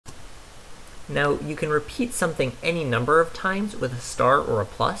Now, you can repeat something any number of times with a star or a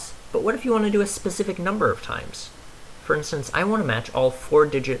plus, but what if you want to do a specific number of times? For instance, I want to match all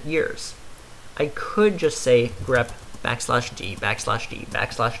 4-digit years. I could just say grep \d \d \d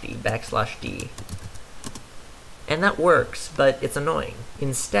 \d, and that works, but it's annoying.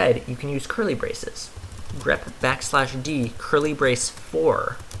 Instead, you can use curly braces. Grep \d curly brace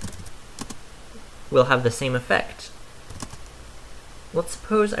 4 will have the same effect. Let's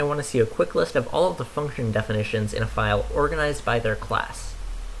suppose I want to see a quick list of all of the function definitions in a file organized by their class.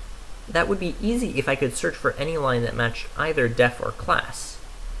 That would be easy if I could search for any line that matched either def or class.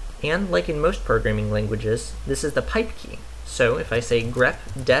 And like in most programming languages, this is the pipe key. So if I say grep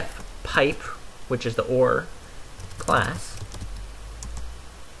def pipe, which is the or class,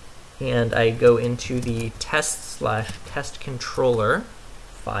 and I go into the test/test controller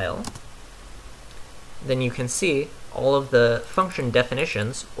file, then you can see all of the function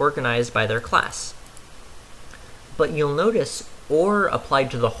definitions organized by their class. But you'll notice OR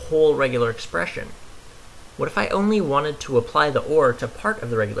applied to the whole regular expression. What if I only wanted to apply the OR to part of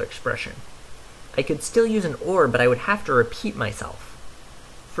the regular expression? I could still use an OR, but I would have to repeat myself.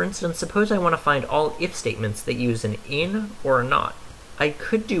 For instance, suppose I want to find all if statements that use an in or a not. I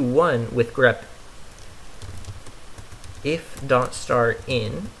could do one with grep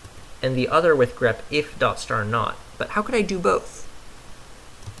if.in, and the other with grep if.not. But how could I do both?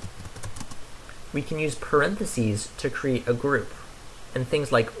 We can use parentheses to create a group, and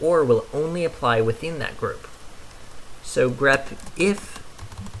things like OR will only apply within that group. So grep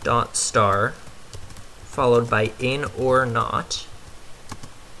if.star followed by in or not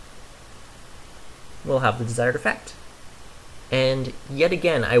will have the desired effect. And yet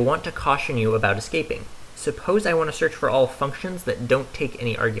again, I want to caution you about escaping. Suppose I want to search for all functions that don't take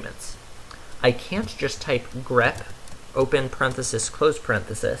any arguments. I can't just type grep open parenthesis close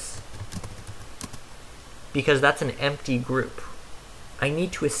parenthesis because that's an empty group. I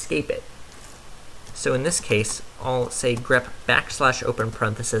need to escape it. So in this case, I'll say grep \, open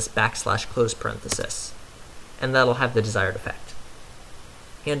parenthesis, \, close parenthesis, and that'll have the desired effect.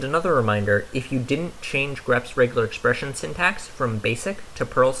 And another reminder, if you didn't change grep's regular expression syntax from basic to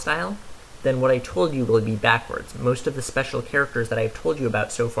Perl style, then what I told you will be backwards. Most of the special characters that I've told you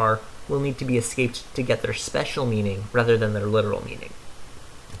about so far will need to be escaped to get their special meaning rather than their literal meaning.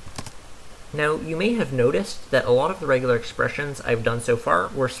 Now, you may have noticed that a lot of the regular expressions I've done so far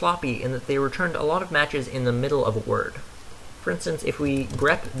were sloppy in that they returned a lot of matches in the middle of a word. For instance, if we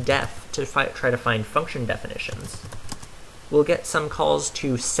grep def to try to find function definitions, we'll get some calls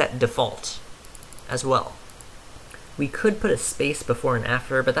to set default as well. We could put a space before and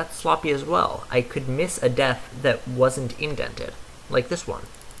after, but that's sloppy as well. I could miss a def that wasn't indented, like this one.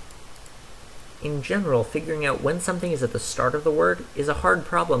 In general, figuring out when something is at the start of the word is a hard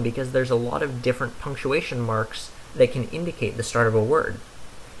problem because there's a lot of different punctuation marks that can indicate the start of a word.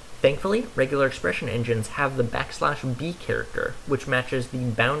 Thankfully, regular expression engines have the \b character, which matches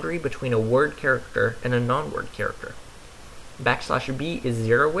the boundary between a word character and a non-word character. \b is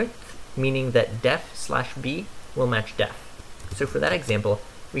zero width, meaning that def/b will match def. So for that example,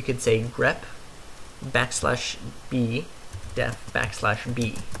 we could say grep \b def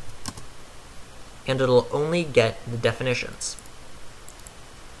 \b, and it'll only get the definitions.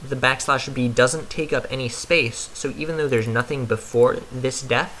 The \b doesn't take up any space, so even though there's nothing before this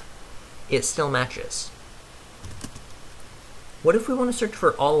def, it still matches. What if we want to search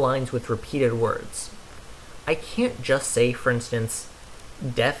for all lines with repeated words? I can't just say, for instance,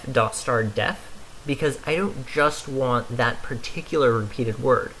 def.star_def, because I don't just want that particular repeated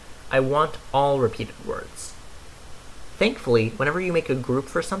word. I want all repeated words. Thankfully, whenever you make a group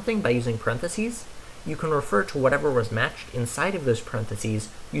for something by using parentheses, you can refer to whatever was matched inside of those parentheses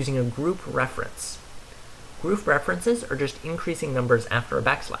using a group reference. Group references are just increasing numbers after a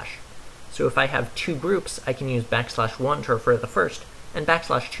 \. So if I have two groups, I can use \1 to refer to the first, and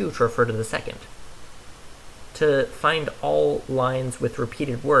 \2 to refer to the second. To find all lines with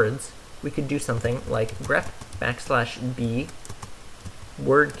repeated words, we could do something like grep \b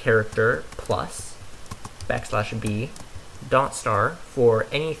word character plus \b .star for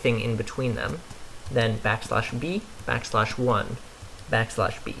anything in between them, then \b \1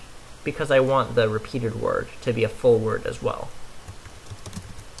 \b, because I want the repeated word to be a full word as well.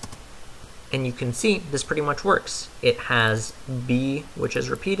 And you can see this pretty much works. It has b, which is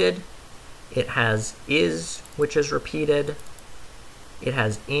repeated, it has is, which is repeated, it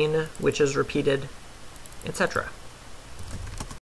has in, which is repeated, etc.